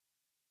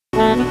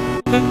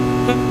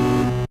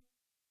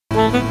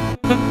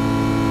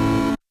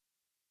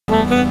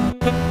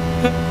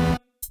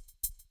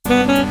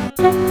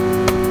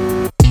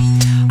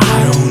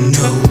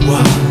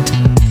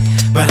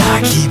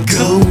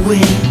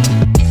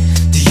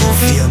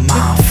feel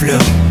my flow?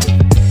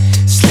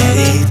 Just let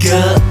it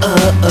go,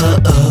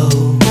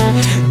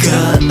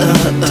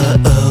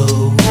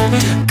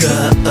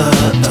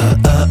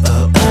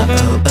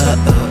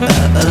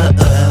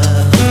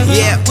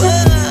 yeah.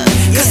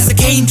 Cause I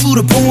came to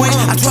the point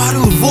I try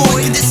to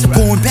avoid this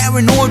going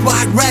paranoid,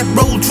 white rap,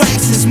 roll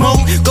tracks and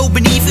smoke. Go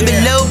beneath and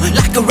below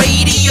like a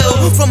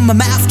radio. From my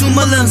mouth to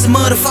my lungs, a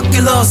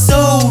motherfucking lost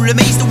soul. It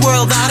makes the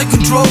world out of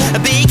control. A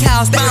big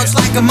house bounce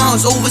like a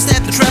mouse.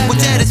 Overstep the trap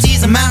with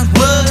attitudes and Mount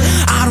Wood.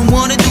 I don't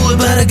wanna do it,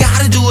 but I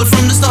gotta do it.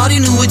 From the start you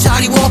knew it.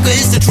 Charlie Walker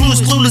is the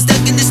truest, clueless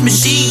duck in this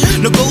machine.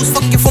 No ghost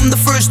fucking from the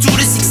first 2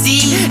 to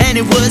 16. And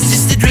it was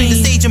just a dream. The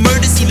stage of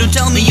murder scene, don't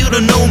tell me you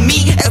don't know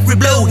me. Every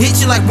blow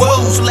hits you like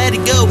whoa, so let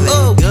it go.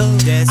 Oh,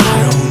 I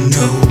don't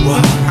know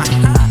why,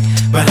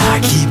 but I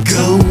keep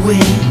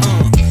going.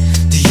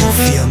 Do you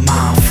feel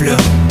my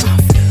flow?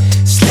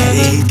 Just let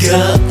it go,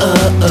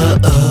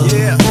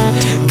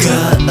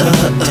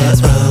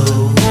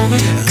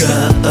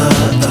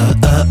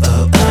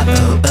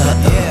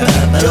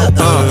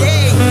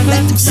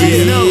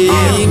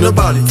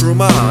 Nobody through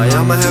my eye,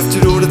 I'ma have to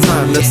do the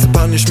time. That's the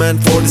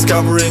punishment for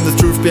discovering the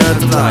truth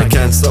behind the lie. I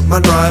can't stop my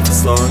drive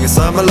as long as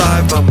I'm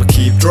alive. I'ma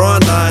keep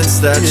drawing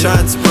lines that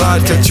shine so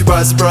bright. Catch you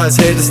by surprise,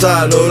 hate the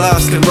style, all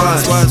lives can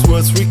rise. Wise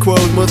words we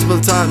quote multiple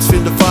times,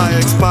 feel the fire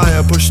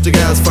expire. Push the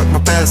gas, fuck my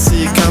past,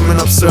 see it coming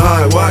up so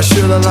high. Why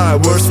should I lie?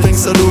 Worst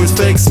things I do is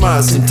fake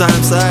smiles.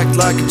 Sometimes I act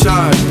like a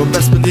child, but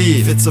best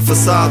believe it's a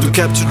facade to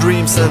capture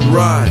dreams and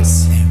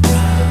rise.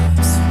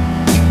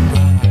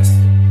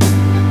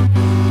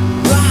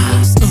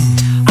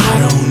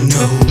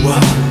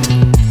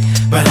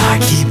 But I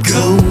keep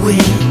going.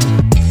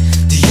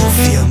 Do you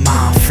feel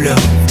my flow?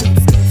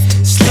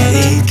 Just let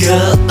it go,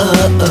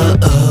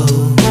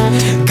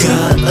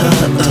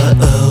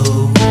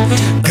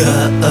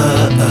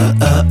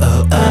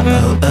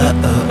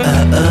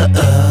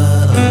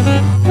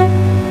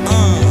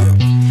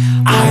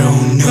 I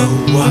don't know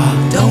why,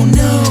 don't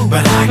know,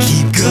 but I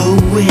keep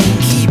going,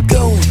 keep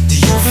going. Do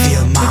you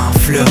feel my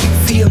flow?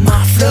 Feel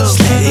my flow. Just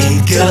let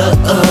it go,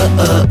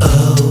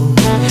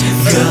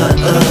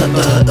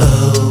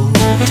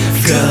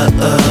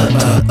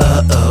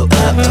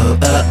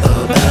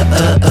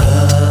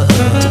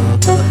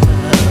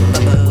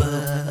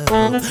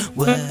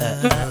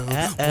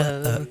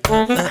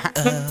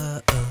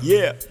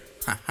 yeah.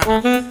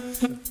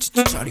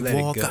 Charlie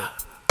Walker,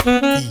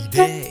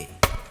 D-Day,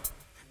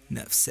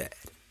 enough said.